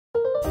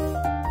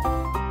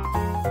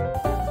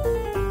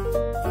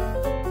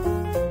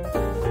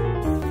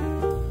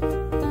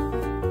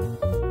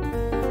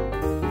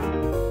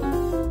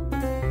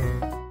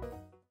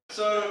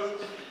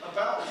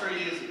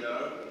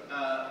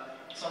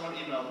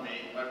someone emailed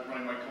me,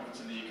 running my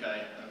conference in the UK,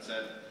 and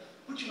said,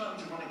 would you like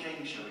me to run a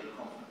game show at your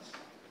conference?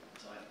 I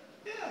was like,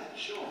 yeah,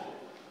 sure.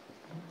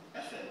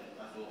 F it,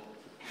 I thought.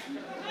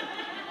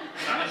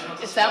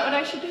 Is that what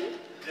I should do?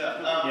 Yeah.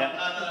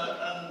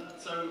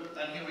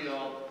 And here we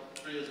are,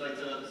 3 years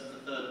later. This is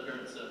the 3rd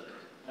appearance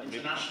at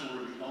International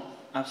RubyConf.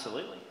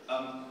 Absolutely.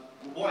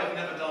 What I've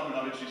never done when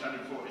I've introduced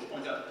Andrew before is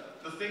point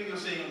out the thing you're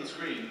seeing on the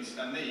screens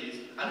and these.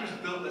 Andrew's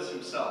built this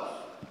himself.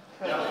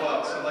 Yeah,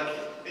 well, so like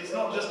it's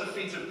not just a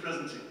feat of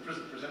presenting. This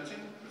is presenting.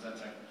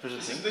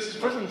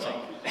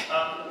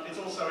 It's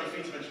also a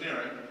feat of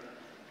engineering.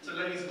 So,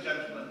 ladies and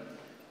gentlemen,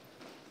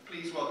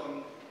 please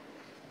welcome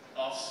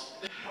us.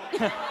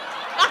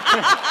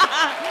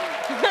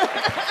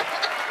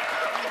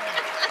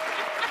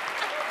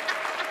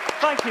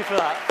 Thank you for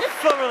that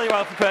thoroughly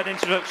well-prepared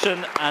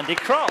introduction, Andy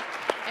Kroll.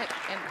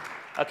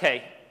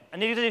 Okay, I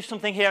need to do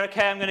something here,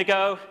 okay? I'm going to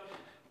go,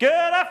 good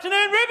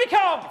afternoon,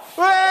 RubyConf!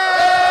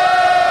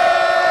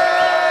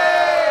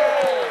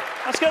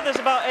 That's good, there's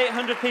about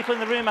 800 people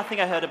in the room. I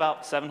think I heard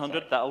about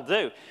 700, that'll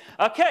do.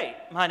 Okay,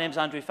 my name's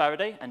Andrew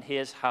Faraday, and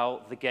here's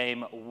how the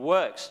game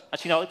works.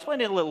 Actually, no, I'll explain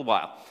it in a little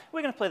while.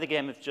 We're going to play the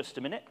game of just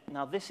a minute.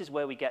 Now, this is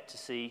where we get to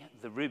see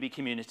the Ruby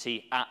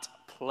community at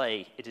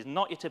play. It is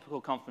not your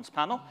typical conference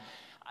panel.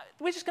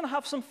 We're just going to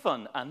have some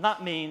fun, and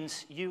that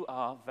means you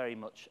are very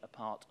much a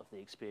part of the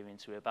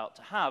experience we're about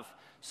to have.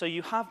 So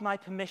you have my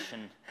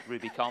permission,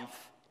 RubyConf,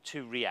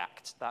 to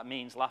react. That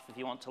means laugh if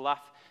you want to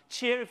laugh,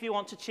 cheer if you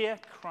want to cheer,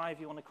 cry if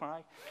you want to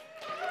cry.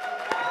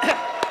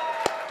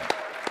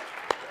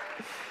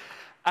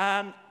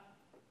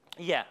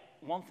 Yeah,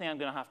 one thing I'm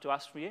going to have to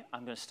ask for you,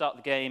 I'm going to start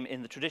the game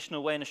in the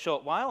traditional way in a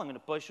short while. I'm going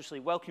to boisterously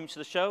welcome you to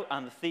the show,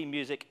 and the theme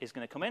music is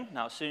going to come in.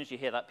 Now, as soon as you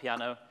hear that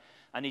piano,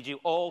 I need you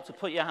all to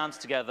put your hands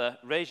together,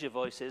 raise your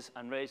voices,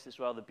 and raise this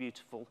rather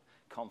beautiful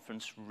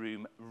conference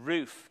room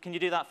roof. Can you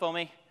do that for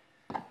me?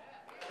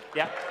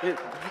 Yeah?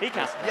 He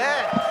can.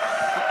 Yeah.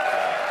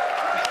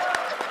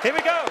 Here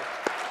we go.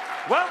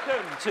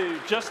 Welcome to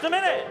Just a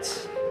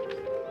Minute.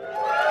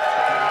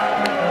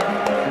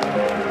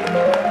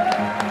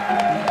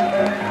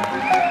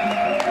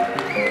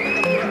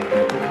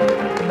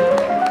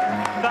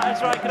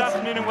 That's right, good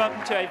afternoon and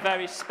welcome to a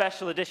very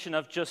special edition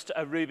of Just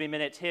a Ruby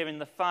Minute here in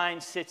the fine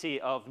city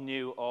of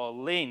New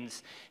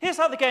Orleans. Here's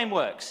how the game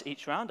works.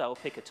 Each round I will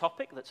pick a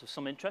topic that's of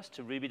some interest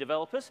to Ruby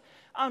developers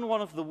and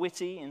one of the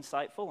witty,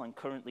 insightful and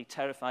currently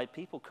terrified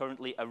people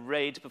currently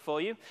arrayed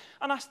before you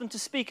and ask them to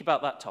speak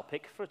about that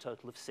topic for a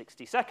total of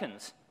 60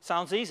 seconds.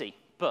 Sounds easy,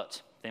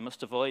 but they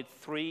must avoid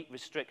 3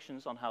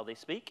 restrictions on how they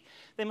speak.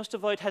 They must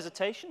avoid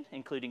hesitation,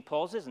 including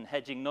pauses and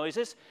hedging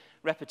noises,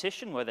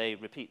 repetition, where they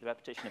repeat the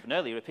repetition of an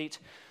earlier repeat,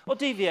 or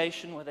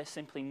deviation, where they're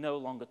simply no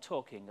longer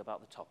talking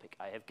about the topic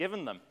I have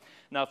given them.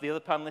 Now, if the other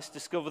panelists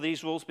discover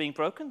these rules being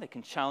broken, they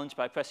can challenge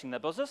by pressing their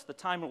buzzers. The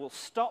timer will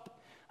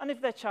stop, and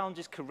if their challenge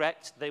is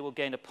correct, they will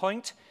gain a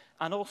point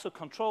and also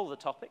control the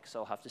topic, so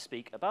they'll have to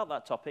speak about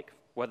that topic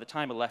where the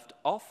timer left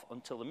off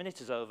until the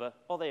minute is over,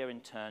 or they are in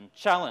turn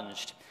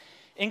challenged.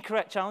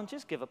 Incorrect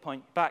challenges give a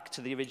point back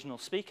to the original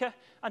speaker,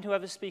 and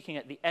whoever's speaking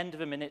at the end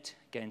of a minute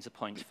gains a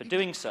point for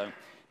doing so.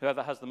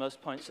 Whoever has the most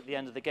points at the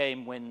end of the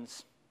game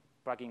wins.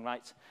 Bragging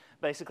rights,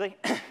 basically.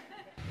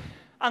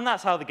 And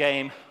that's how the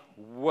game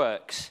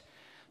works.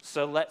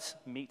 So let's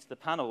meet the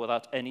panel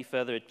without any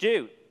further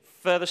ado.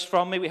 Furthest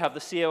from me, we have the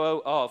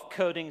COO of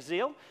Coding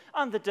Zeal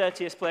and the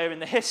dirtiest player in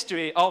the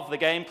history of the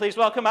game. Please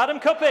welcome Adam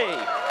Cuppy.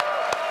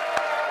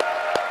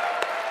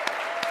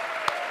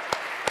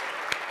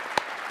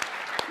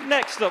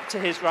 Next up to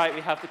his right,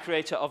 we have the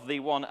creator of the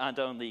one and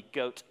only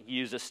GOAT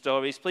user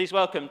stories. Please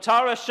welcome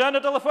Tara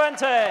Scherner de la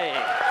Fuente.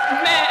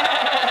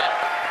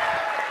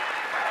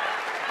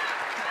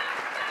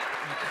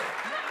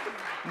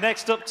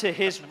 Next up to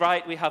his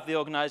right, we have the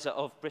organizer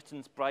of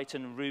Britain's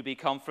Brighton Ruby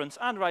Conference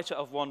and writer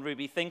of One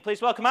Ruby Thing.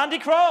 Please welcome Andy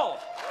Kroll.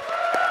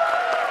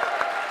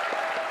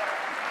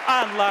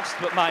 And last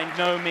but by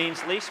no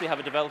means least, we have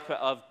a developer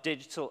of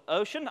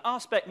DigitalOcean,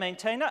 RSpec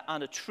maintainer,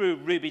 and a true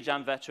Ruby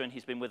Jam veteran.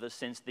 He's been with us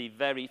since the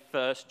very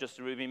first Just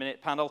a Ruby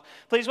Minute panel.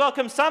 Please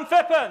welcome Sam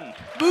Phippen.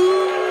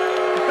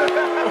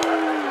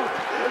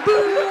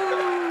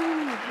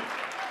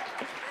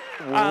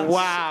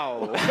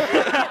 Wow.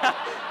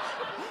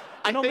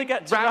 I think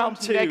get to round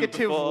 2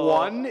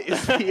 -1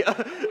 is the...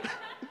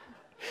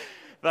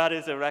 That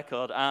is a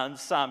record. And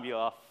Sam, you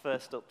are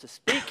first up to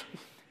speak.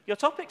 Your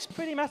topic's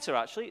pretty meta,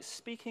 actually. It's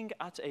speaking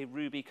at a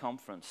Ruby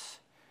conference.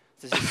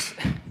 This is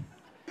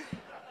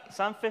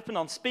Sam Phippen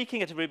on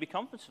speaking at a Ruby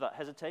conference without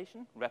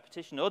hesitation,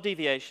 repetition, or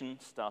deviation,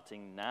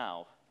 starting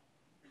now.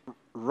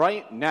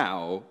 Right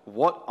now,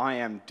 what I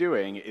am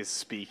doing is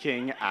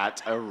speaking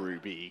at a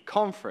Ruby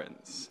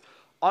conference.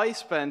 I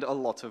spend a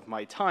lot of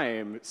my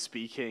time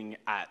speaking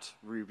at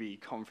Ruby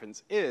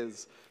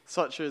conferences,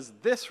 such as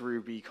this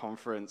Ruby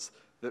conference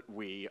that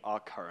we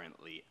are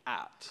currently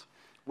at.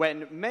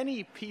 When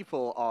many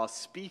people are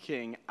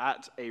speaking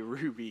at a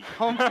Ruby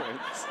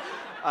conference,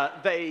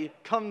 they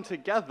come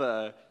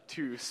together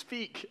to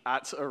speak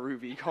at a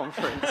Ruby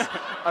conference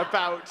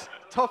about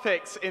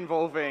topics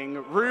involving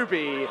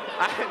Ruby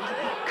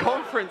and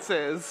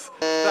conferences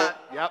that,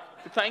 yep,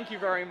 thank you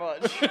very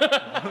much.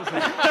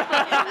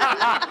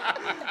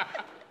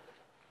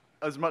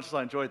 As much as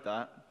I enjoyed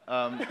that,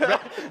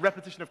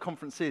 repetition of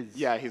conferences.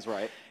 Yeah, he's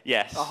right.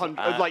 Yes.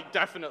 Like,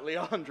 definitely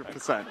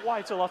 100%.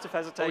 Quite a lot of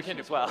hesitation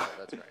as well.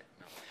 That's right.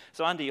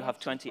 So, Andy, you have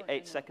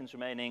 28 seconds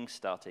remaining,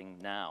 starting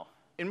now.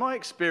 In my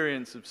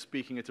experience of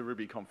speaking at a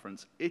Ruby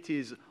conference, it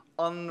is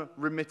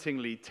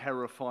unremittingly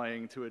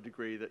terrifying to a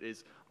degree that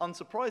is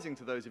unsurprising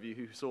to those of you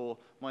who saw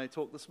my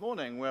talk this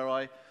morning, where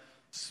I,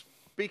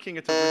 speaking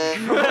at a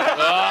Ruby conference...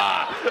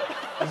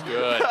 That's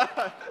good.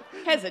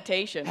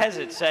 Hesitation.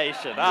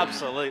 Hesitation,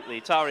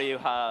 absolutely. Tara, you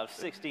have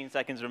 16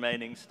 seconds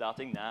remaining,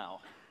 starting now.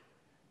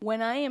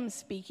 When I am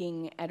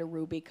speaking at a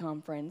Ruby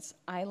conference,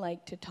 I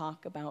like to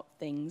talk about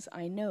things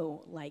I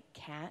know, like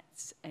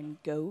cats and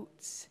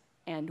goats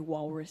and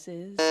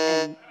walruses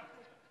and...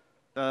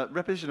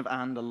 repetition of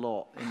 "and" a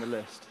lot in the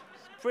list.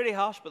 Pretty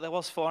harsh, but there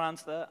was 4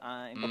 ands there.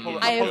 I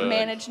have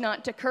managed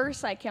not to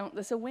curse. I count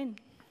this a win.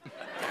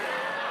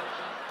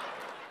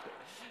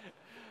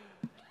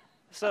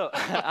 So,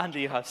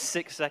 Andy, you have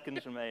 6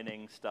 seconds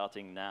remaining,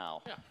 starting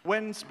now. Yeah.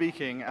 When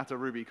speaking at a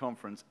Ruby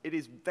conference, it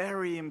is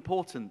very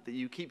important that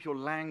you keep your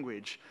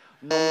language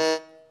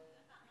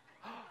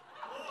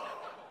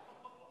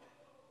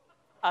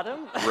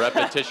Adam?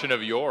 Repetition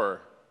of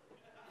your.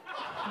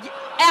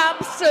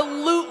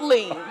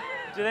 Absolutely.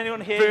 Did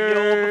anyone hear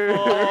your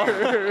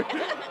before?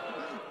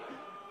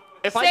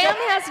 Sam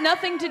has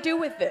nothing to do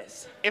with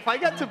this. If I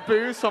get to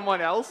boo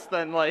someone else,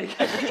 then, like...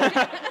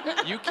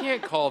 You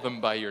can't call them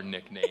by your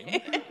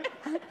nickname.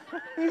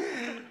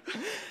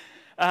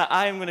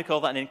 I'm going to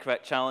call that an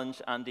incorrect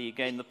challenge. Andy, you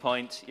gain the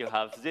point. You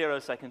have 0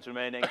 seconds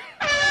remaining.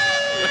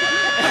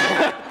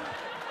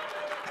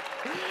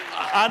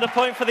 And a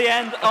point for the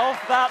end of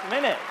that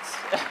minute.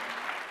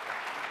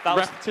 That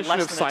was Repetition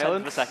less of than a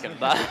tenth of a silence. second.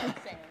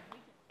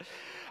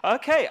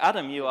 Okay,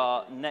 Adam, you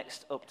are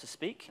next up to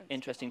speak.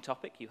 Interesting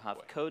topic. You have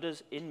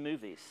coders in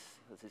movies.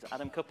 This is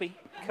Adam Cuppy.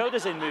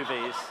 Coders in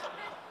movies.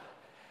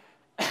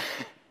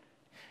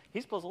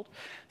 He's puzzled.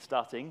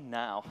 Starting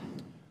now.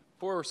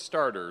 For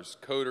starters,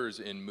 coders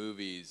in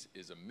movies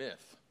is a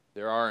myth.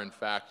 There are, in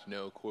fact,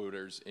 no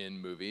coders in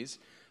movies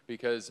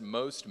because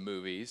most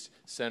movies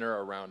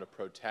center around a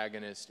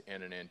protagonist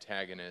and an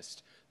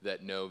antagonist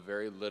that know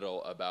very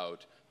little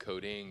about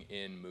coding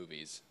in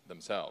movies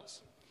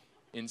themselves.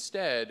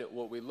 Instead,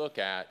 what we look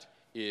at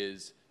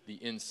is the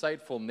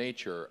insightful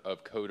nature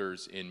of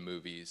coders in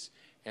movies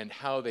and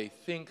how they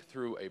think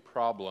through a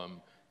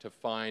problem to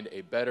find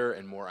a better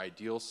and more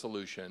ideal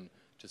solution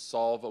to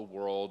solve a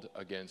world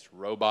against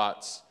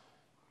robots,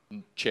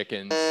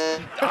 chickens.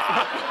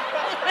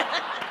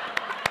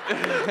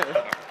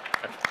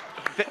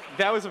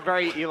 That was a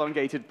very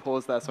elongated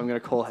pause there, so I'm going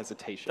to call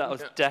hesitation. That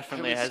was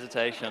definitely a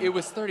hesitation. It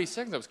was 30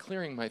 seconds. I was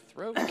clearing my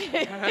throat.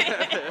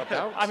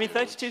 I mean,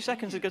 32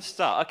 seconds is a good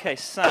start. Okay,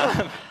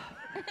 Sam,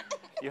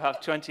 you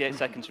have 28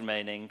 seconds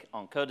remaining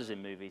on coders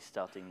in movies,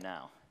 starting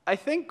now. I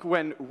think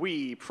when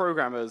we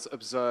programmers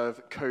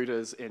observe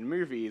coders in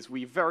movies,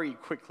 we very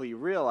quickly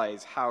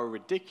realize how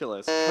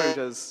ridiculous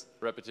coders...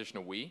 Repetition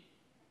of we?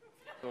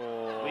 We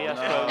are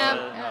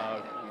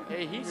coders.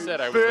 Hey, he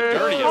said I was the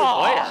dirtiest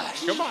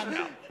player. Come on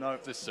now. No.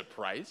 Does this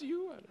surprise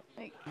you?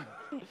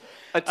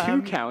 A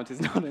 2 count is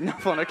not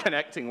enough on a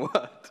connecting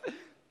word.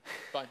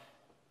 Fine.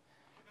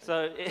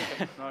 So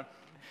No.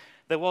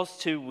 there was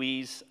 2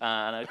 we's,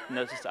 and I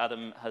noticed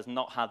Adam has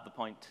not had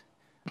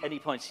any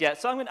points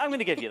yet, so I'm going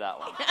to give you that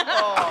one.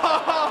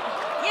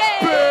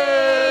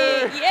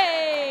 Yay!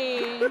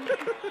 Yay!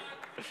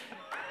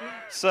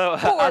 So,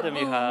 Poor Adam,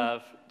 you Boo.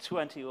 have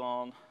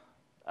 21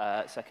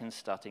 seconds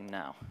starting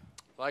now.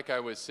 Like I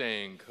was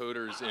saying,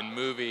 coders in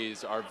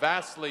movies are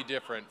vastly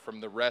different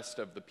from the rest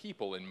of the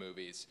people in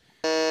movies.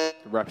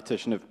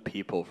 Repetition of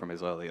people from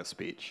his earlier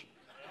speech.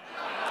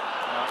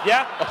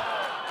 Yeah?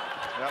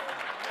 Yep.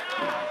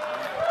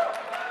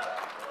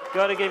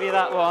 Got to give you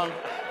that one.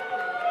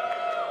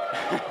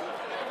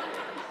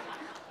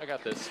 I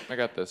got this. I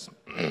got this.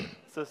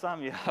 So,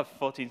 Sam, you have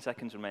 14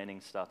 seconds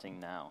remaining, starting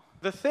now.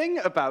 The thing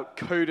about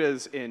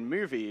coders in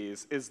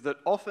movies is that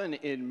often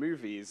in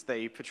movies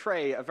they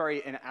portray a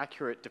very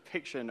inaccurate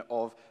depiction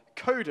of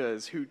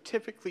coders who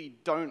typically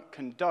don't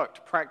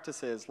conduct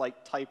practices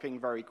like typing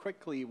very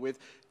quickly with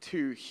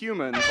 2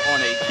 humans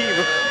on a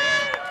keyboard.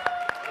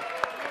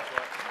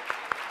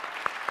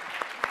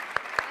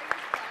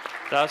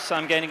 That's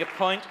Sam gaining a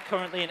point,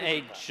 currently in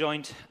a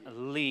joint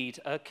lead.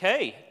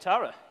 Okay,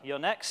 Tara, you're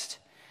next.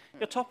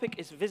 Your topic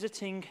is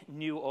visiting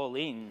New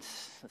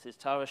Orleans. This is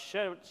Tara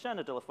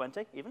Sherna de la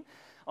Fuente, even,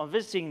 on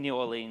visiting New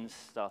Orleans,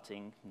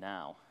 starting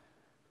now.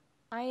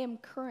 I am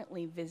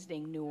currently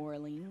visiting New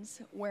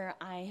Orleans, where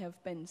I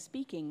have been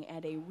speaking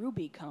at a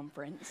Ruby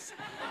conference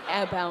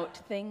about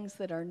things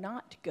that are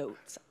not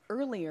goats.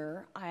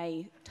 Earlier,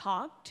 I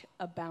talked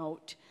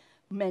about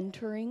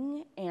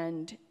mentoring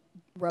and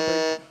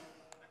rubber...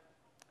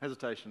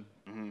 Hesitation.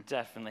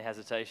 Definitely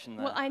hesitation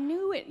there. Well, I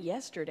knew it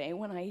yesterday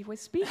when I was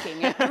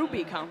speaking at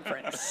Ruby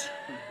conference.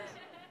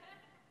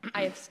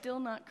 I have still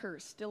not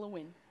cursed. Still a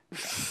win.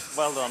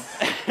 Well done.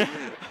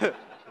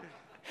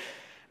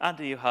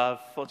 Andy, you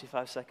have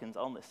 45 seconds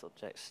on this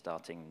subject,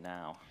 starting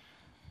now.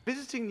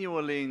 Visiting New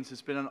Orleans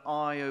has been an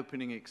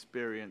eye-opening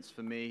experience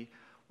for me.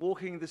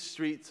 Walking the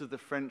streets of the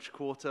French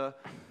Quarter,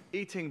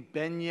 eating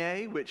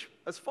beignets, which,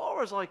 as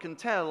far as I can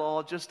tell,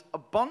 are just a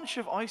bunch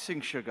of icing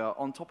sugar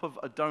on top of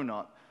a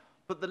donut.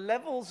 But the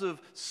levels of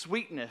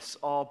sweetness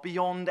are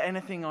beyond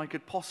anything I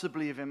could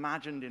possibly have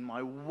imagined in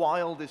my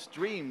wildest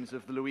dreams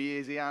of the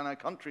Louisiana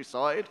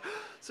countryside.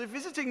 So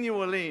visiting New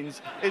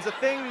Orleans is a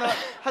thing that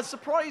has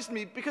surprised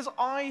me because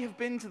I have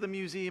been to the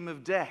Museum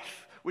of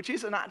Death, which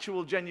is an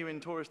actual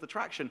genuine tourist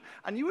attraction,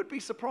 and you would be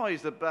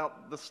surprised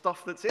about the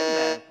stuff that's in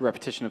there.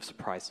 Repetition of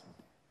surprise.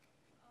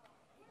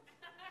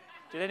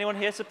 Did anyone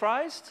hear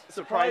surprised?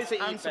 Surprised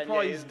and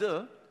surprised.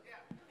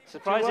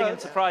 Surprising and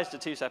surprised are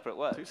two separate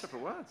words. Two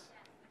separate words.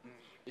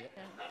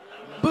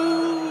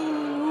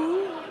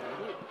 Boo!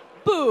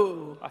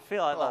 Boo! I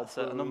feel like that's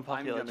an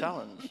unpopular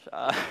challenge.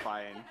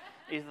 Fine.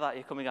 Either that or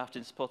you're coming after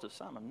in support of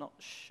Sam, I'm not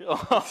sure.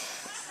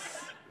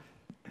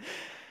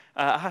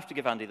 I have to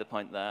give Andy the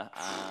point there,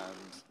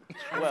 and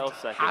 12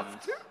 seconds.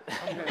 Have to?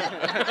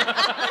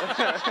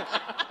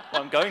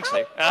 Well, I'm going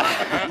to.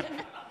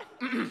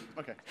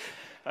 Okay.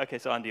 Okay,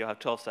 so Andy, you have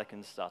 12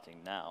 seconds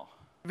starting now.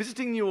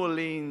 Visiting New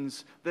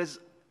Orleans, there's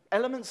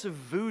elements of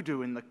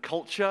voodoo in the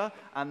culture,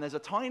 and there's a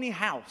tiny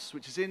house,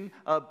 which is in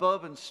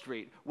Bourbon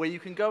Street, where you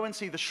can go and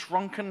see the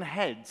shrunken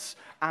heads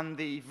and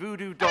the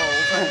voodoo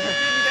dolls. And you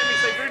didn't get me to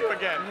say voodoo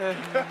again.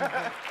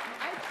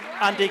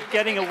 Andy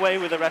getting away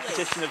with a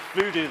repetition of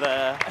voodoo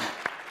there.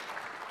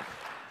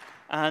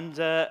 And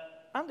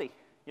Andy,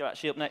 you're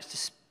actually up next to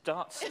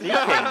start speaking.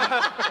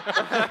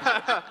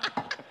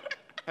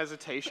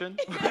 Hesitation.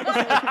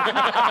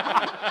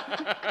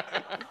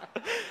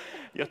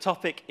 Your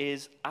topic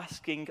is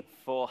asking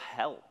for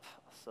help.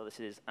 So this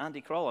is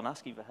Andy Kroll on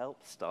Asking for Help,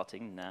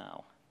 starting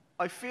now.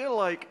 I feel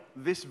like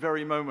this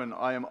very moment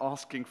I am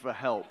asking for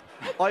help.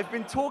 I've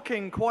been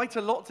talking quite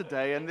a lot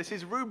today, and this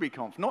is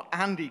RubyConf, not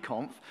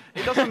AndyConf.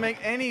 It doesn't make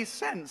any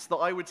sense that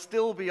I would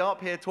still be up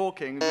here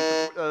talking.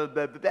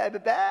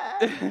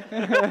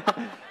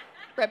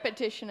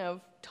 Repetition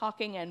of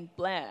talking and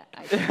blah.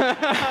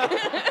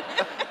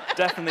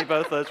 Definitely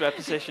both those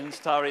repetitions,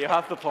 Tara. You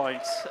have the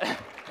points.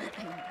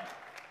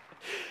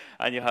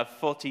 And you have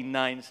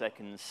 49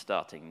 seconds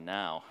starting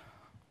now.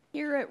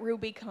 Here at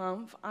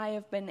RubyConf, I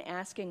have been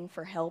asking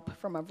for help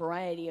from a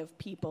variety of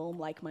people,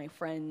 like my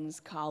friends,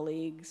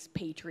 colleagues,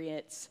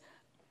 patriots,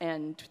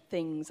 and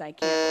things I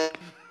can't...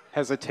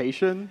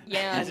 Hesitation?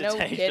 Yeah, Hesitation,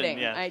 no kidding.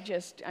 yeah.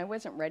 I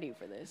wasn't ready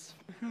for this.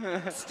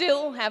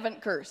 Still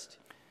haven't cursed.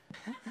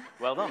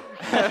 Well done.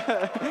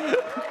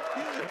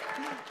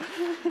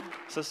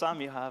 So Sam,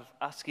 you have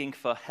asking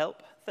for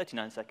help.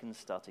 39 seconds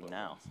starting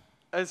now.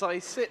 As I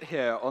sit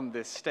here on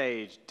this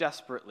stage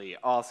desperately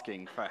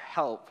asking for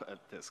help at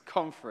this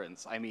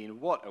conference, I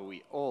mean, what are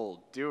we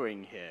all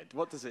doing here?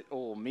 What does it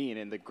all mean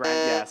in the grand...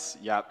 Yes,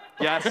 yep,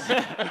 yes.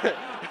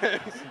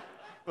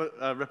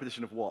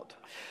 Repetition of what?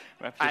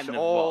 Repetition And of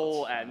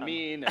all, what? and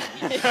mean,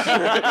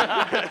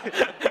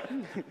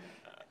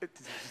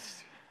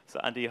 So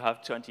Andy, you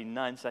have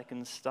 29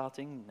 seconds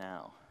starting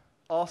now.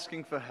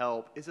 Asking for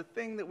help is a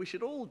thing that we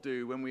should all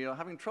do when we are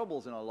having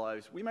troubles in our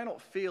lives. We may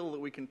not feel that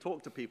we can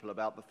talk to people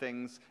about the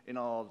things in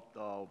our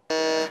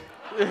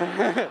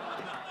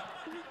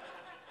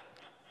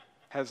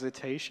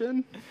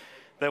Hesitation?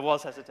 There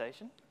was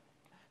hesitation.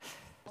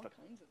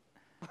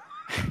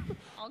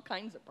 All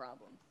kinds of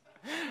problems.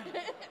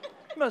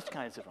 Most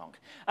kinds of wrong.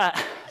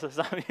 So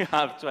Sam, you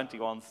have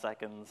 21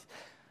 seconds.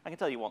 I can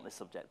tell you want this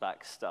subject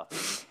back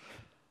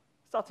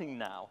starting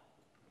now.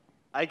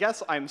 I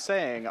guess I'm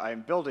saying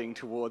I'm building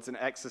towards an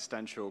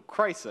existential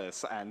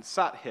crisis and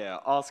sat here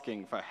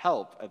asking for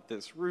help at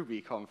this Ruby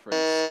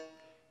conference.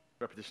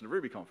 repetition of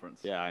Ruby conference.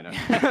 Yeah, I know.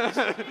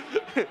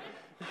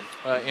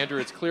 Andrew,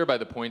 it's clear by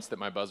the points that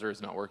my buzzer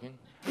is not working.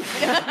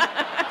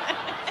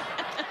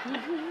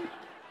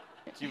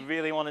 Do you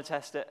really want to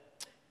test it?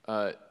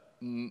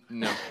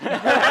 No.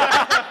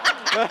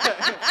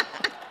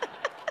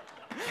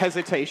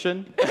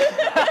 Hesitation?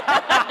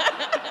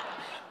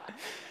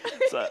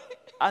 So,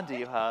 Andy,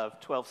 you have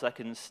 12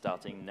 seconds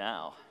starting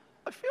now.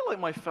 I feel like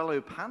my fellow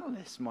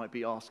panelists might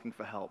be asking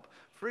for help.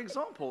 For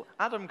example,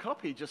 Adam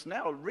Cuppy just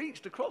now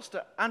reached across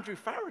to Andrew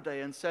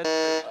Faraday and said...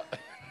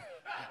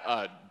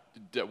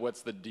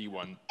 What's the D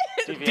one?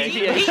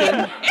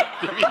 Deviation.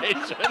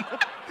 Deviation.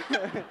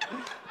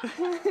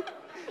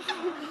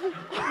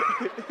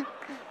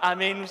 I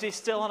mean, was he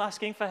still on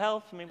asking for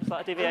help? I mean, was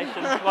that a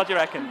deviation? What do you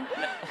reckon?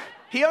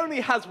 He only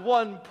has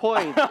 1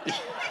 point.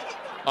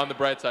 On the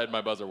bright side,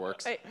 my buzzer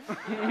works.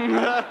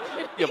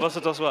 Your buzzer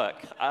does work.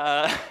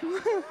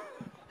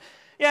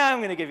 Yeah, I'm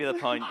going to give you the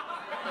point.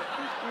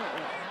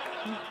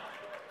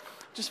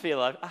 Just feel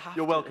like I have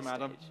You're to welcome, at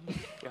this Adam.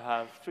 stage. You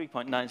have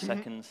 3.9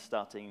 seconds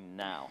starting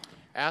now.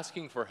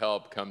 Asking for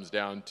help comes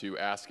down to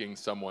asking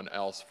someone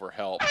else for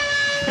help.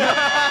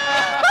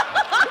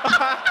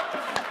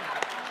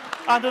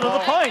 And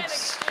another point,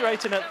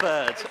 straight in at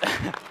third.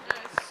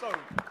 So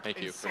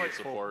Thank you for your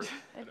support.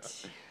 I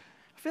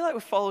feel like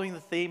we're following the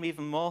theme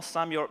even more.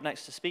 Sam, you're up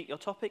next to speak. Your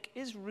topic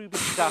is Ruby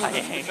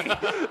dying.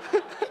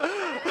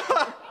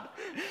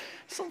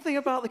 Something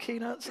about the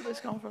keynotes at these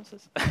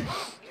conferences.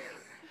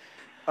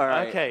 All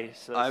right. Okay,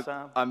 so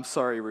Sam. I'm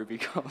sorry,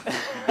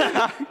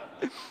 RubyConf.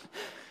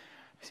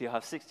 So you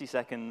have 60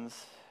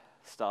 seconds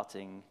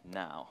starting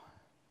now.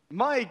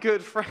 My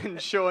good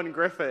friend Sean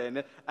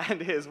Griffin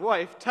and his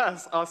wife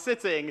Tess are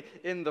sitting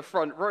in the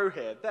front row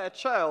here. Their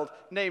child,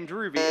 named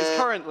Ruby, is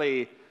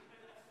currently...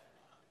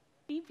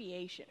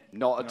 Deviation.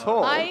 Not at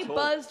all. I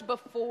buzzed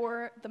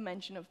before the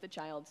mention of the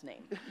child's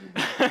name.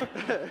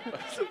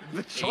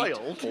 The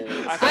child?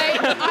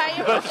 I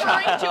am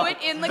referring to it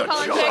in the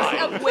context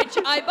of which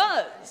I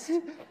buzzed.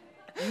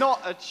 Not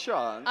a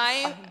chance.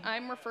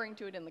 I'm referring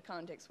to it in the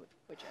context with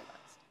which I buzzed.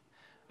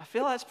 I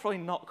feel like it's probably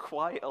not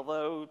quite,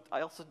 although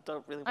I also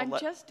don't really want I'm to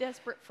just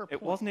desperate for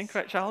points. It was an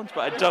incorrect challenge,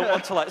 but I don't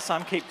want to let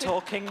Sam keep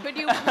talking. Could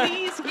you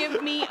please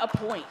give me a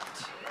point?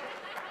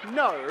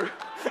 No.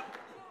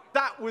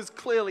 That was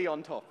clearly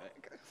on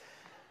topic.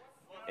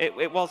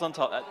 It was on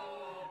top.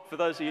 For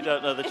those of you who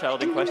don't know the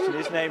child in question,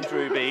 his name's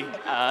Ruby.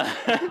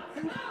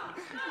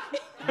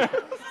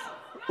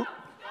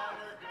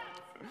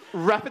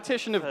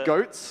 Repetition of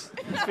goats.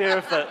 Fear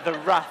of the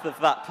wrath of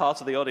that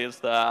part of the audience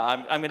there.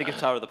 I'm going to give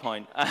Tara the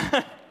point.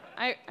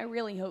 I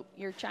really hope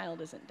your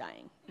child isn't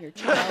dying. Your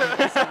child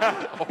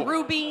isn't.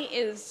 Ruby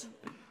is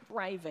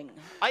thriving.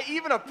 I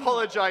even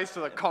apologized to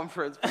the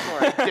conference before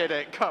I did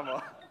it. Come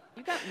on.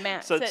 You got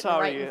Matt So, sitting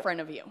Tara, right in front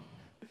of you.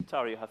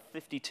 Tara, you have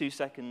 52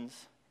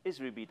 seconds. Is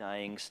Ruby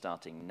dying?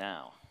 Starting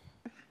now.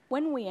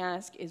 When we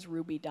ask, is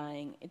Ruby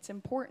dying, it's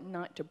important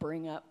not to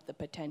bring up the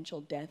potential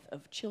death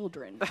of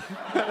children,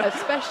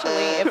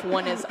 especially if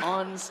one is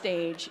on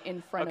stage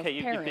in front of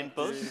Okay, parents. you've been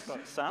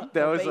buzzed. Sam?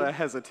 There was a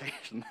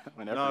hesitation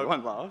when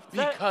everyone laughed.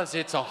 Because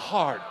it's a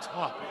hard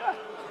topic.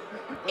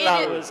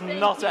 That was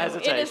not a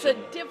Thank you. It is a hesitation.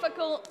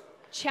 difficult,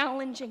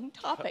 challenging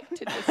topic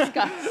to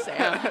discuss,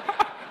 Sam.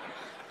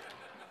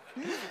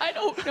 I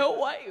don't know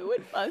why you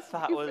would buzz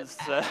That me for was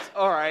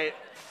All right,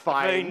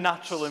 fine. very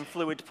natural and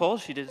fluid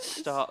pause. She did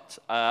start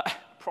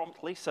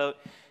promptly. So,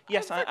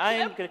 yes, I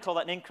am going to call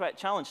that an incorrect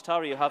challenge.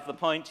 Tara, you have the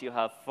point. You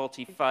have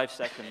 45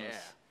 seconds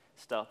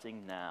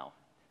starting now.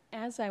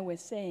 As I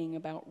was saying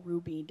about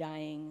Ruby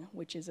dying,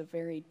 which is a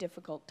very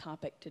difficult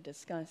topic to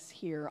discuss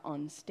here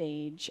on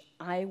stage,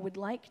 I would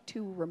like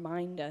to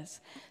remind us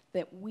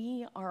that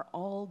we are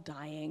all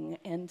dying,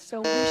 and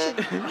so we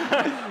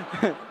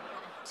should...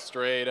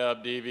 Straight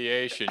up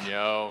deviation,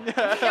 yo. It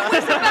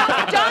was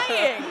about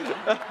dying!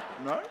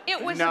 No?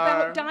 It was No.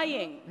 about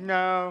dying.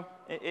 No.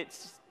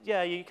 It's,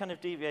 yeah, you kind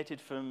of deviated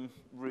from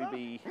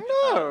Ruby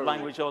No.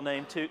 language or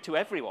name to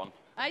everyone.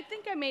 I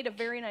think I made a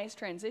very nice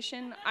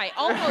transition. I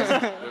almost,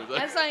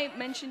 as I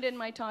mentioned in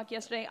my talk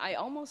yesterday, I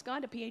almost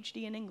got a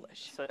PhD in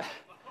English. So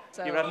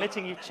you're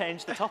admitting you've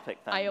changed the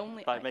topic then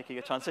by I- making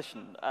a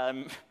transition.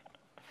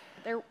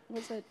 There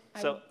was a...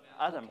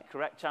 Adam,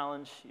 correct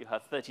challenge. You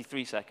have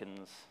 33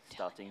 seconds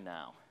starting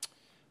now.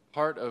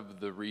 Part of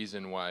the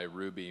reason why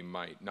Ruby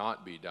might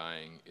not be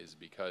dying is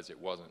because it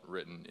wasn't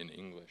written in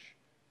English.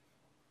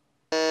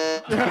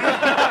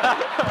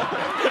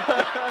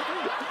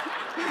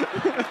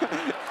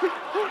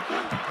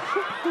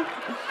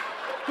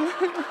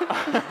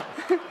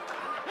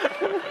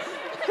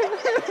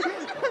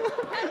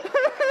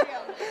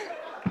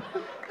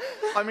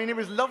 I mean, it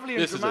was lovely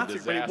and This is a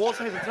dramatic, but it was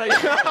disaster.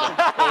 hesitation.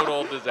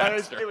 Total And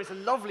disaster. it was a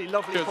lovely,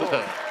 lovely It was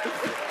pause.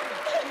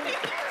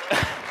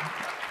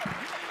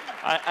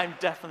 I'm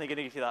definitely going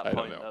to give you that I don't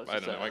point. know. Though. I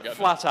don't know. I got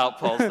flat out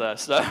pause there.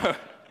 So,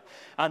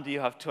 Andy, you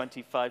have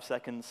 25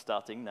 seconds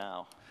starting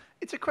now.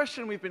 It's a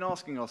question we've been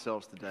asking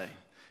ourselves today.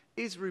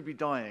 Is Ruby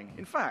dying?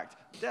 In fact,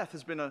 death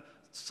has been a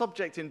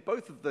subject in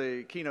both of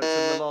the keynotes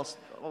in the last...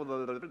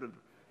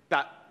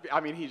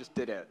 He just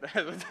did it.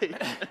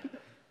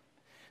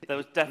 There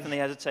was definitely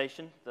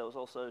hesitation. There was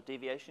also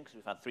deviation because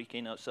we've had 3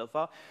 keynotes so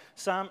far.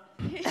 Sam?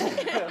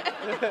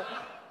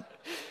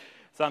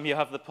 Sam, you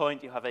have the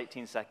point. You have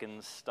 18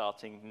 seconds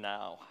starting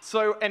now.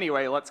 So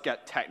anyway, let's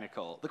get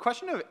technical. The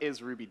question of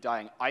is Ruby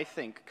dying, I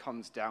think,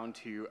 comes down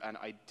to an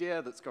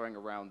idea that's going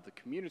around the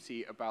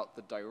community about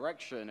the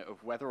direction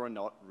of whether or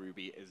not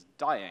Ruby is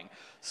dying,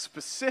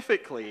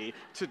 specifically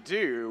to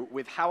do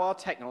with how our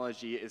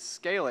technology is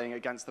scaling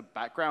against the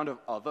background of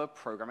other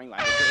programming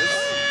languages.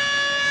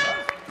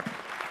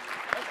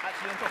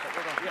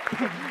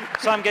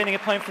 So I'm gaining a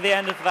point for the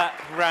end of that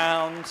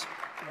round.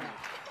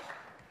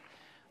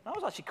 That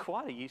was actually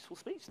quite a useful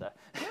speech there.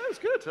 Yeah, it was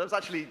good. That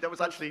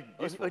was actually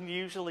useful.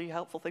 Unusually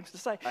helpful things to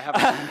say. I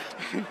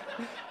haven't.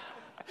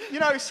 You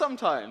know,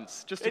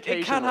 sometimes, just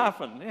occasionally. It can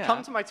happen, yeah.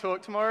 Come to my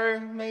talk tomorrow,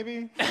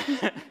 maybe.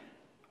 I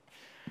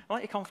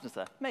like your confidence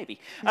there. Maybe.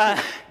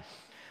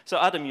 So,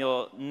 Adam,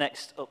 you're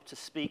next up to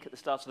speak at the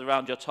start of the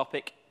round. Your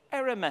topic,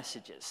 error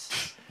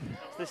messages.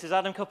 So this is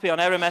Adam Cuppy on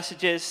error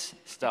messages,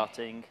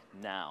 starting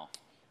now.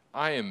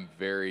 I am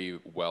very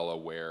well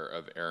aware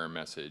of error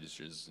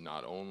messages,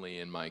 not only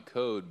in my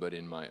code, but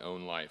in my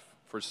own life.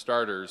 For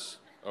starters,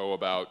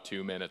 about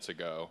 2 minutes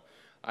ago,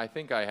 I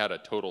think I had a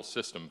total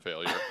system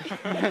failure.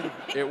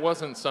 It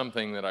wasn't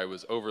something that I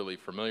was overly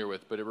familiar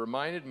with, but it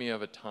reminded me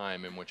of a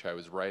time in which I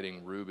was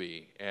writing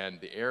Ruby,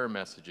 and the error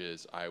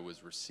messages I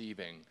was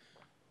receiving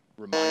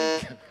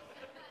reminded...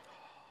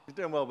 He's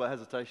doing well by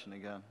hesitation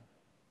again.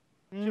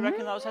 Do you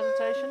reckon that was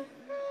hesitation?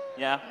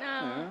 Yeah.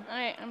 No,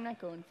 I'm not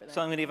going for that.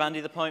 So I'm going to give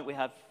Andy the point. We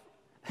have...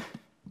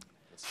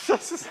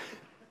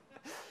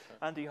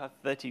 Andy, you have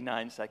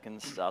 39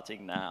 seconds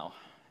starting now.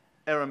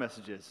 Error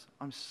messages.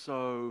 I'm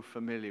so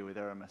familiar with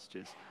error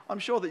messages. I'm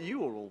sure that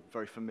you are all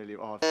very familiar.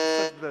 Oh,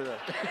 I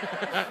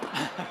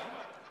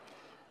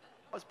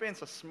was being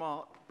so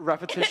smart.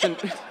 Repetition.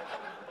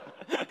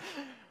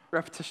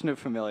 Repetition of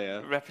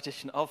familiar.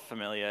 Repetition of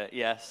familiar,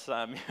 yes.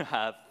 You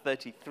have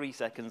 33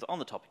 seconds on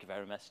the topic of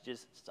error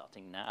messages,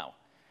 starting now.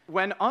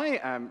 When I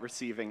am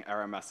receiving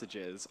error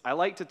messages, I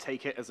like to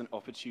take it as an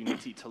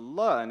opportunity to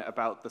learn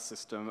about the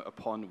system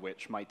upon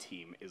which my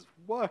team is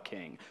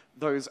working.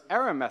 Those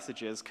error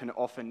messages can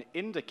often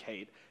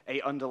indicate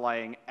an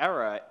underlying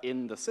error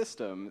in the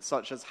system,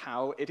 such as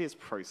how it is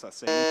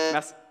processing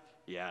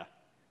Yeah.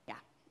 Yeah.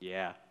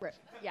 Yeah.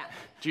 Yeah.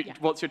 Yeah.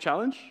 What's your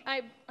challenge?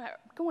 I'm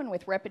going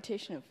with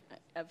repetition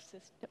of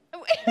system.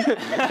 I'm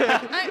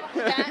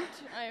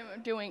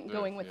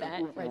going with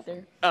that right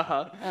there.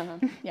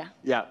 Yeah.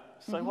 Yeah.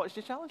 So what is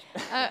your challenge?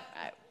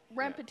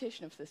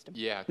 Repetition of system.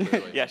 Yeah,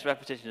 clearly. Yes,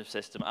 repetition of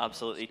system,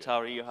 absolutely.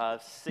 Tara, you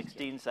have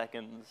 16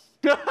 seconds.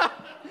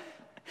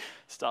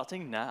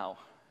 Starting now.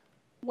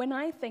 When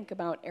I think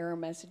about error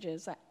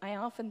messages, I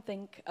often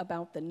think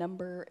about the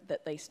number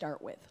that they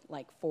start with,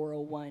 like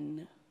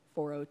 401,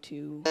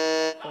 402.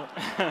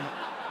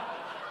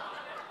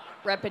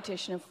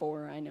 Repetition of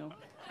 4, I know.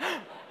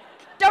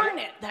 Darn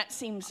it! That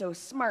seemed so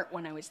smart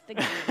when I was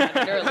thinking about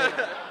it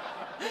earlier.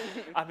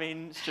 I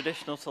mean, it's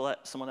traditional to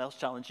let someone else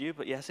challenge you,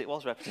 but yes, it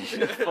was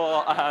repetition of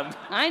 4.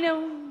 I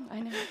know,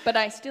 but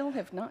I still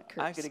have not cursed.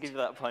 I'm going to give you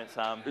that point,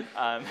 Sam.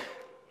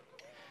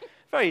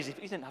 Very easy.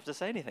 You didn't have to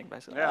say anything,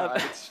 basically. Yeah,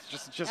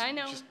 it's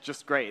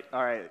just great.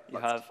 All right. You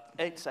have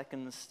 8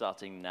 seconds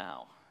starting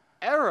now.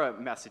 Error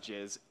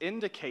messages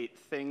indicate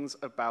things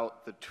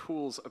about the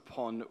tools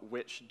upon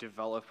which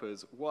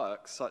developers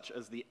work, such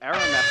as the error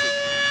message.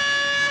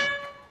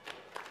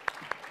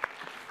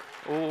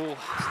 Oh,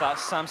 so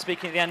that's Sam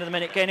speaking at the end of the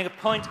minute, gaining a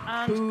point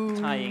and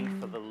tying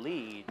for the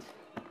lead.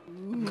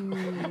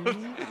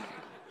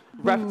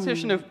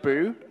 Repetition of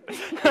boo.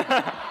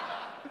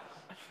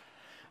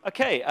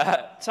 Okay,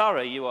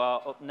 Tara, you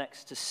are up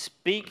next to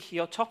speak.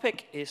 Your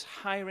topic is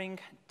hiring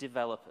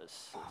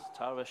developers.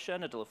 Tara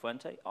Scherner de la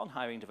Fuente on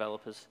hiring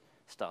developers,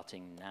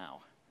 starting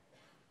now.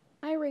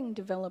 Hiring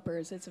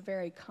developers is a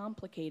very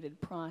complicated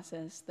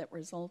process that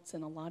results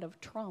in a lot of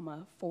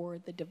trauma for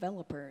the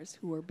developers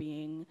who are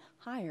being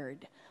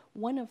hired.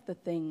 One of the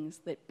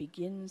things that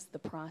begins the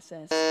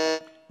process...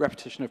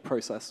 Repetition of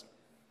process.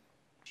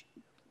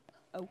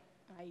 Oh,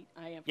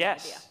 I have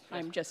yes, no idea.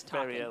 I'm just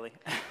talking. Very early.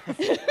 I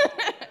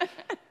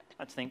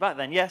had to think back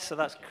then. Yes, so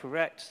that's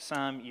correct.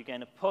 Sam, you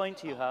gain a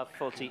point. You have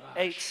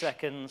 48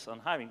 seconds on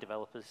hiring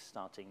developers,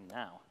 starting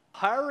now.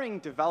 Hiring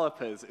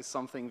developers is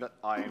something that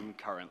I'm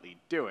currently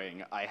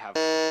doing. I have...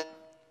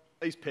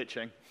 He's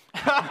pitching.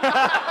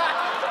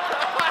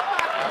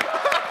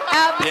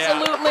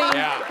 Absolutely.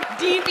 Yeah.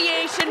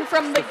 Deviation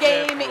from the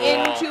game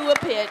into a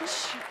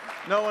pitch.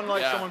 No one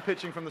likes someone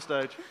pitching from the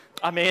stage.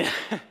 I mean...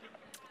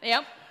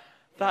 Yep.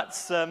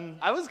 That's...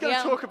 I was going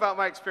to talk about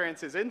my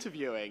experiences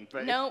interviewing,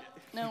 but... No.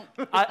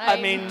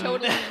 I mean...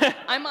 Totally,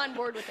 I'm on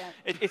board with that.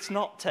 It's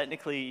not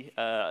technically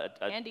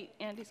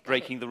Andy's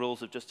breaking the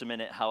rules of just a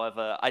minute.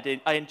 However,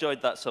 I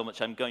enjoyed that so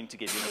much, I'm going to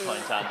give you the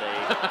point, Andy.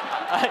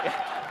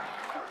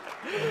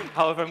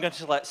 However, I'm going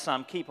to let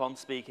Sam keep on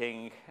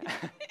speaking.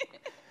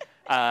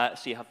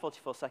 So you have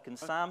 44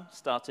 seconds, Sam,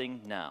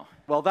 starting now.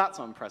 Well, that's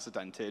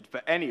unprecedented,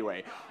 but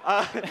anyway.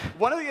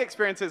 One of the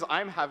experiences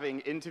I'm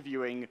having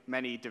interviewing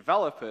many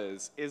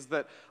developers is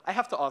that I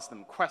have to ask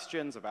them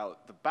questions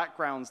about the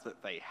backgrounds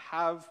that they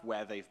have,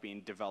 where they've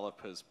been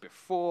developers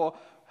before,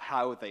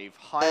 how they've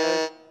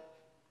hired.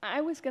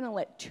 I was going to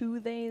let 2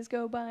 days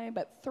go by,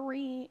 but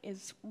 3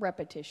 is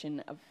repetition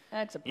of...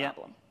 That's a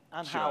problem. Yeah.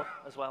 And how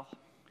as well.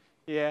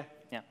 Yeah.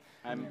 Yeah.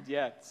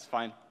 Yeah, it's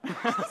fine.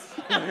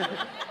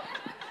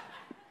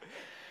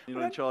 You're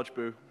not in charge,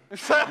 boo.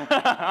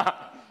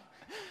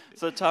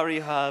 So, Tara,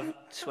 you have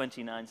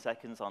 29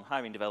 seconds on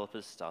hiring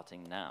developers,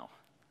 starting now.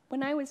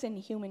 When I was in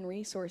human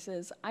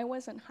resources, I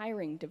wasn't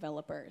hiring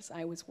developers.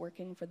 I was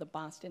working for the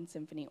Boston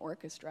Symphony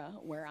Orchestra,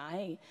 where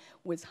I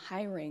was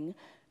hiring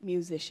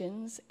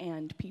musicians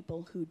and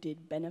people who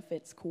did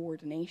benefits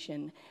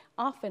coordination.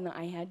 Often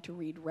I had to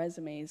read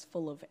resumes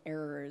full of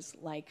errors,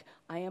 like,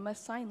 I am a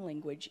sign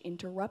language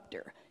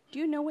interrupter. Do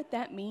you know what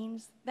that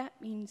means? That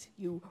means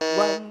you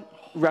run...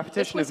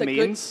 Repetition of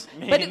means.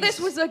 But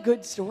this was a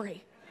good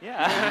story.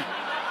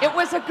 Yeah. It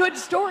was a good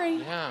story.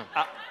 Yeah.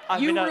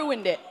 You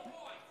ruined it.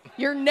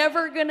 You're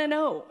never gonna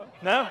know.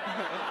 No?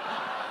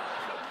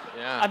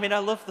 Yeah. I mean, I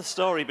love the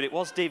story, but it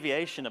was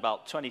deviation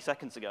about 20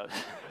 seconds ago.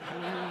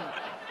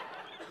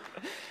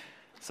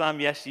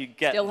 Sam, yes, you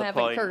get Still the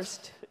haven't point.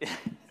 cursed.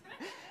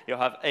 You'll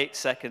have 8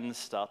 seconds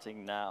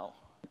starting now.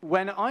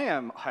 When I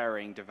am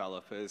hiring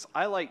developers,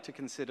 I like to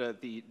consider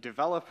the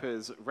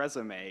developer's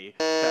resume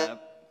their...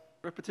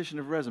 Repetition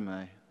of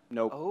resume.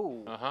 Nope.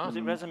 Oh, was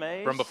it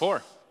resumes? From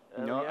before.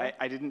 No, Yeah.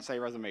 I didn't say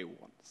resume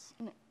once.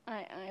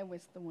 I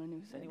was the one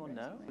who said anyone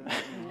know?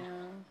 resume.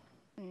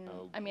 Yeah.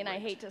 Oh, I mean, I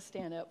great. hate to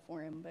stand up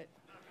for him, but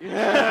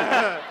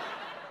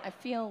I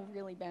feel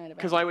really bad about it.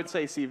 Because I would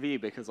say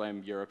CV because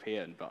I'm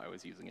European, but I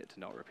was using it to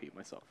not repeat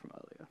myself from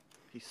earlier.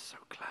 He's so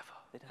clever.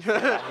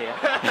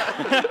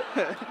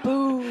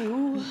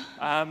 Boo.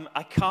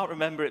 I can't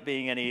remember it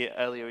being any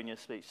earlier in your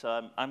speech, so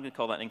I'm going to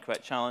call that an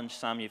incorrect challenge.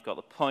 Sam, you've got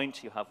the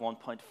point. You have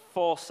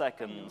 1.4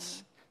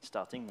 seconds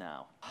starting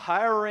now.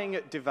 Hiring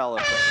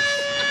developers.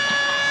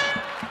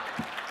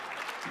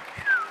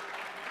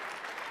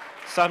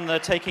 Sam, they're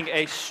taking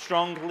a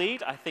strong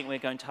lead. I think we're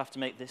going to have to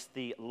make this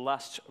the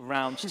last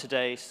round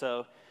today.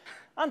 So,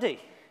 Andy,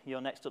 you're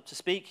next up to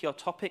speak. Your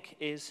topic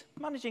is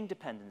managing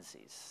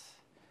dependencies.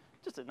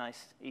 Just a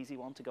nice, easy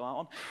one to go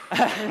out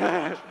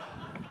on.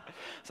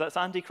 So that's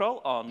Andy Kroll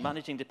on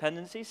managing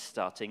dependencies,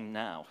 starting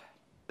now.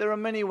 There are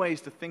many ways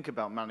to think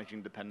about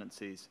managing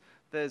dependencies.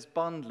 There's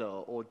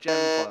bundler or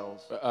gem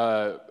files.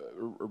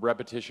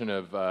 Repetition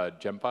of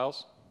gem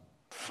files.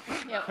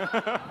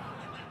 Yep.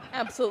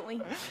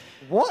 Absolutely.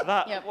 What?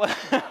 That, Yep.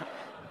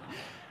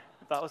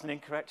 that was an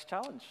incorrect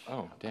challenge.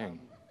 Oh, dang.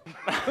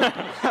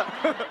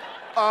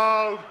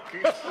 Oh,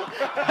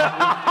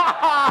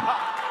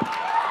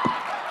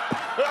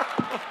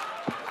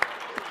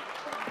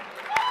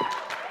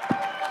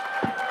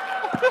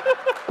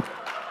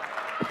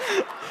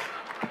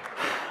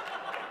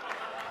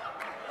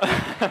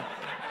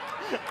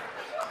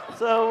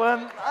 So,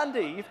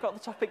 Andy, you've got the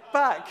topic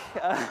back.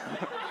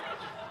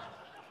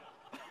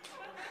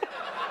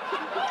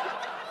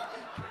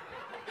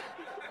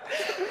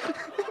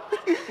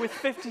 With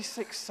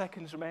 56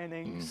 seconds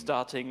remaining,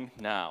 starting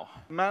now.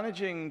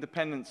 Managing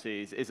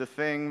dependencies is a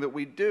thing that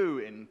we do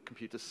in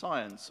computer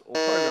science or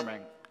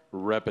programming.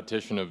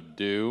 Repetition of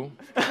do.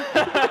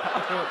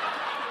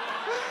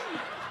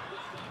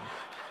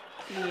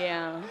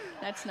 Yeah,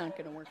 that's not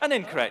going to work. An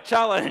incorrect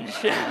challenge.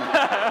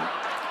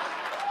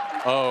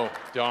 Oh,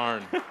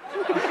 darn.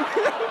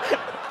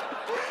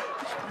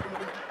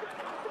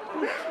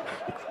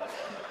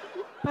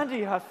 Andy,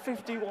 you have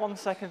 51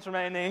 seconds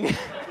remaining.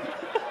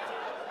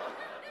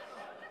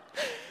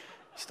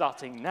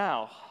 Starting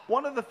now.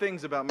 One of the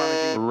things about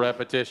managing...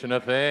 Repetition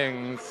of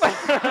things.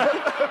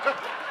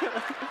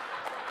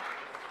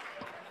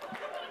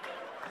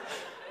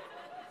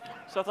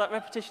 So that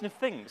repetition of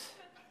things.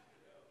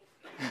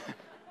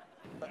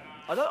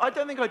 I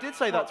don't think I did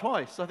say that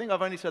twice. I think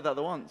I've only said that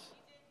the once.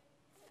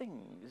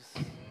 Things.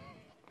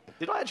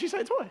 Did I actually say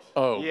it twice?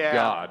 Oh, Yeah.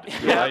 God.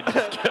 Did I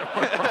just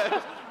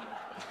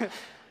get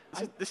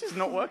This is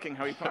not working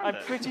how you planned I'm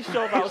it. pretty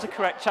sure that was a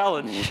correct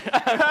challenge.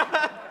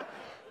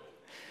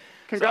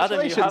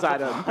 congratulations, So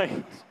Adam. Adam. You have the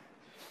point.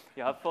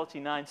 You have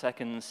 49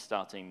 seconds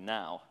starting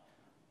now.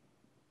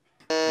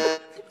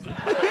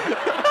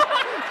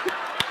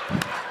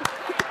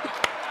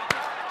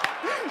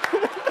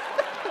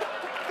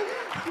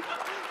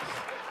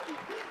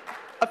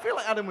 I feel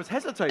like Adam was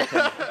hesitating.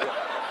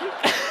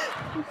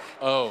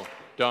 Oh,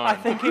 darn. I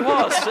think he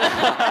was.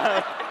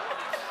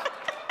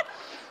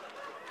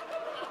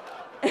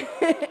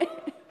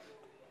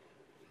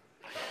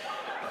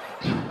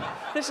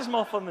 This is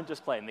more fun than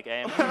just playing the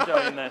game. I'm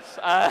enjoying this.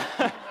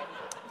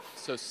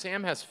 So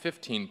Sam has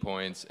 15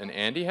 points, and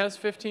Andy has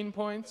 15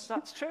 points?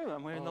 That's true,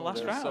 and we're in the Oh, last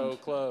they're round. so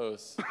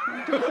close.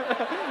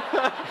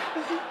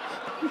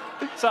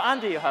 So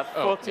Andy, you have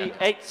Oh,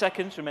 48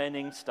 seconds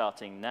remaining,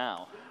 starting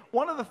now.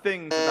 One of the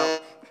things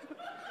about...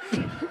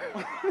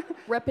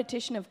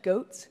 Repetition of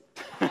goats.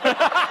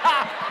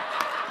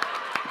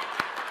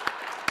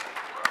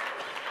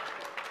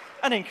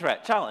 An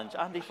incorrect challenge.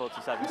 Andy,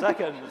 47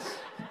 seconds.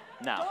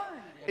 Now.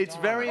 It's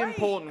very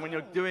important when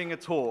you're doing a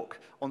talk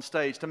on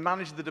stage to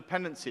manage the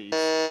dependencies.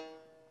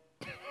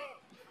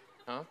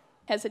 Huh?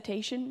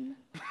 Hesitation.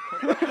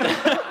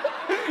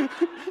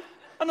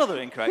 Another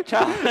incorrect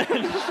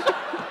challenge.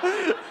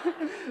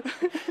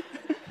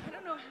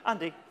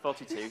 Andy,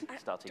 42,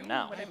 starting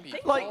now.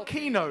 Like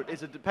Keynote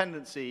is a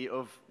dependency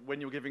of when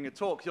you're giving a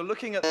talk. You're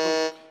looking at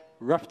the...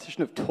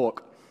 Repetition of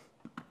talk.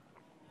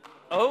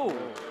 Oh.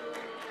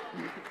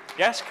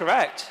 Yes,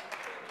 correct.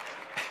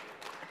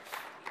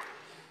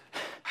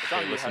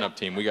 Okay, listen up,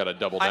 team. We got to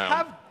double down. I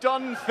have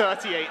done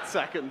 38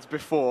 seconds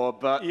before,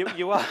 but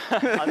You are.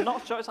 I'm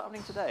not sure it's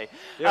happening today.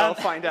 yeah, I'll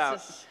find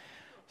out.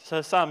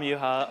 So, Sam, you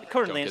are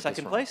currently Don't in get this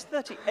second wrong. place.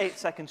 38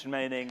 seconds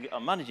remaining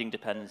on managing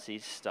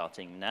dependencies,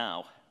 starting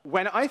now.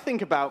 When I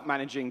think about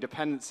managing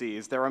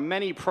dependencies, there are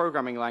many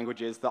programming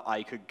languages that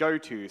I could go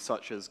to,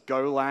 such as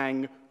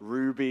Golang,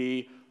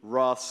 Ruby,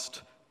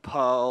 Rust,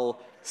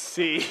 Perl,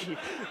 C,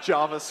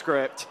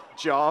 JavaScript,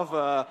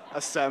 Java,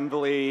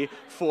 Assembly,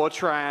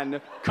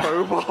 Fortran,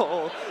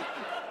 COBOL,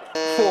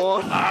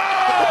 Forth.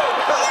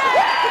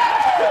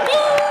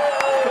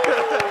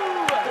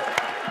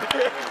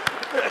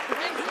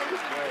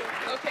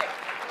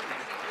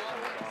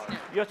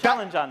 your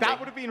challenge, Andy? That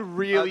would have been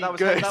really that was,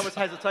 good. That was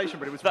hesitation,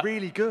 but it was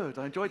really good.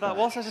 I enjoyed that. That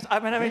was I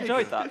mean, I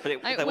enjoyed that,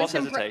 but there was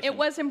hesitation. It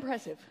was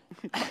impressive.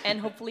 And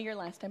hopefully your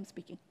last time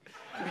speaking.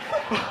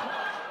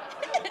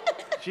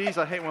 Jeez,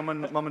 I hate when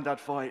mum and dad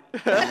fight.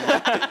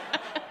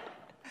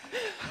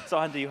 So,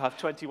 Andy, you have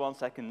 21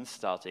 seconds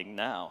starting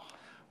now.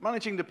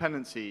 Managing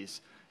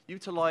dependencies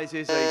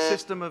utilizes a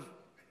system of...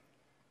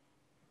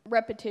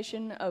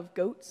 Repetition of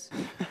goats.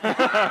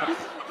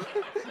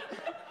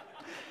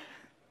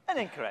 An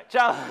incorrect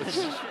challenge.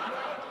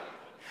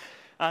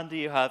 Andy,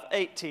 you have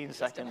 18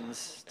 seconds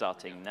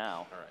starting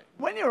now. All right.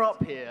 When you're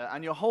up here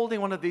and you're holding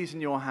one of these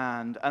in your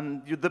hand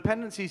and the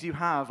dependencies you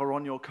have are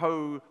on your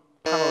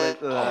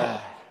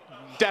co-panel...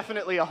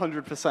 Definitely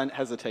 100%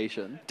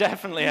 hesitation.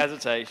 Definitely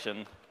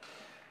hesitation.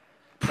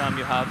 Sam,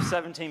 you have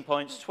 17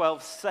 points,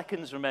 12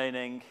 seconds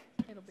remaining.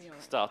 It'll be all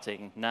right.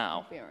 Starting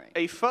now. It'll be all right.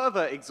 A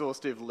further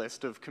exhaustive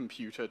list of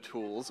computer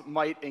tools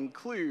might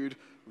include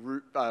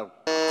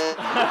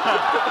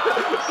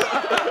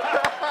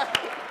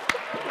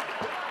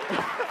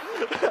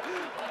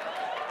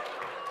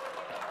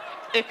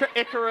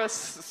Icarus,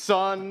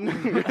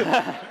 Sun.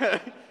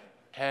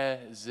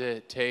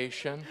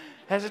 Hesitation.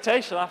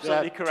 Hesitation,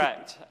 absolutely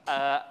correct.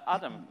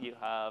 Adam, you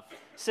have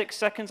 6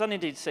 seconds and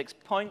indeed 6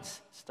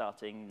 points.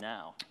 Starting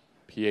now.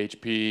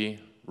 PHP,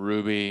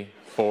 Ruby,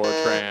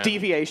 Fortran.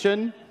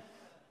 Deviation.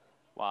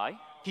 Why?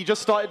 He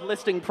just started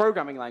listing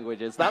programming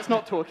languages. That's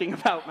not talking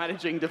about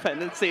managing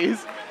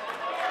dependencies.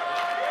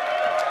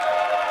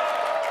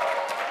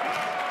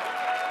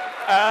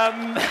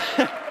 I'm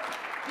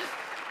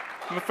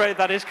afraid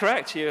that is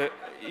correct. You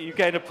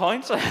gain a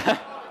point.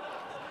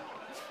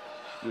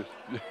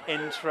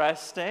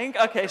 Interesting.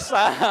 Okay,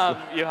 Sam,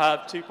 you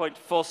have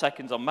 2.4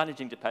 seconds on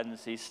managing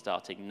dependencies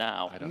starting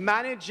now.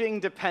 Managing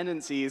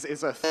dependencies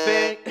is a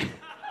thing.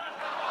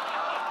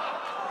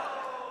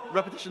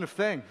 Repetition of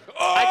thing.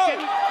 I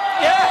didn't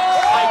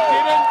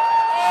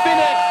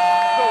finish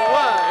the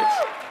word.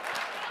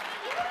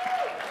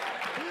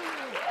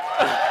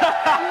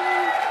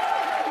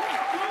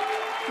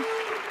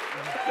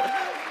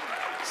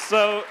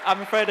 So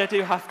I'm afraid I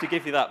do have to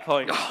give you that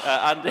point.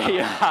 Andy,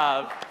 you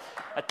have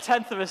a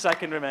 1/10 of a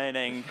second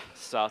remaining,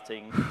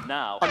 starting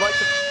now. I'd like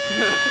to...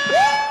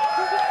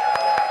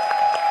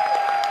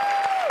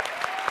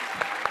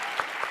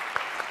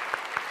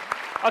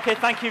 Okay,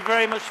 thank you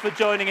very much for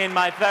joining in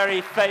my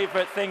very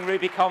favourite thing,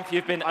 RubyConf.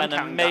 You've been an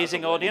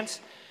amazing audience.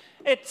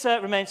 It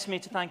remains for me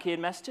to thank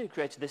Ian Mester, who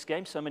created this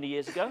game so many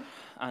years ago,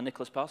 and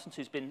Nicholas Parsons,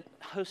 who's been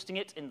hosting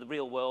it in the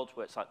real world,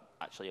 where it's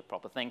actually a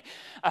proper thing,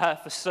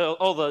 for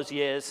all those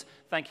years.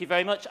 Thank you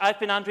very much. I've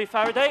been Andrew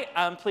Faraday,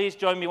 and please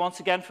join me once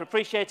again for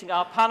appreciating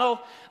our panel.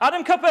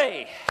 Adam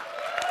Cuppy,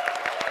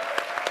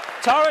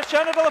 Tara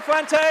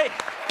Chernobyl-Fuente,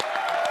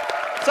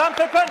 Sam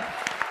Pippin,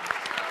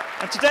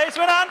 and today's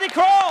winner, Andy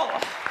Kroll.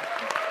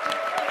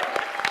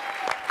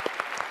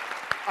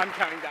 I'm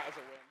counting that as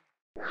a win.